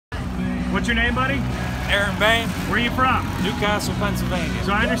What's your name, buddy? Aaron Bain. Where are you from? Newcastle, Pennsylvania.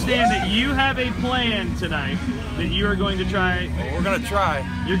 So I understand that you have a plan tonight that you are going to try. Well, we're gonna try.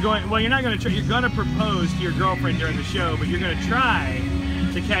 You're going. Well, you're not going to try. You're going to propose to your girlfriend during the show, but you're going to try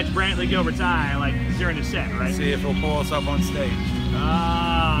to catch Brantley Gilbert's eye, like during the set, right? See if he'll pull us up on stage.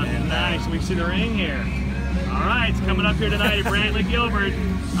 Ah, nice. We see the ring here. All right, it's coming up here tonight at Brantley Gilbert.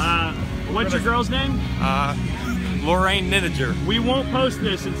 What's your girl's name? Lorraine Nidiger. We won't post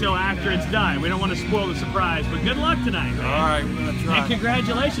this until after it's done. We don't want to spoil the surprise, but good luck tonight, man. All right, we're gonna try. And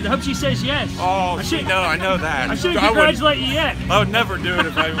congratulations. I hope she says yes. Oh, I know that. I shouldn't congratulate you yet. I would never do it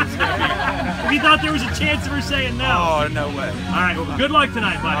if I was gonna If you thought there was a chance of her saying no. Oh, no way. All right, well, good luck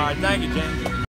tonight, buddy. All right, thank you, James.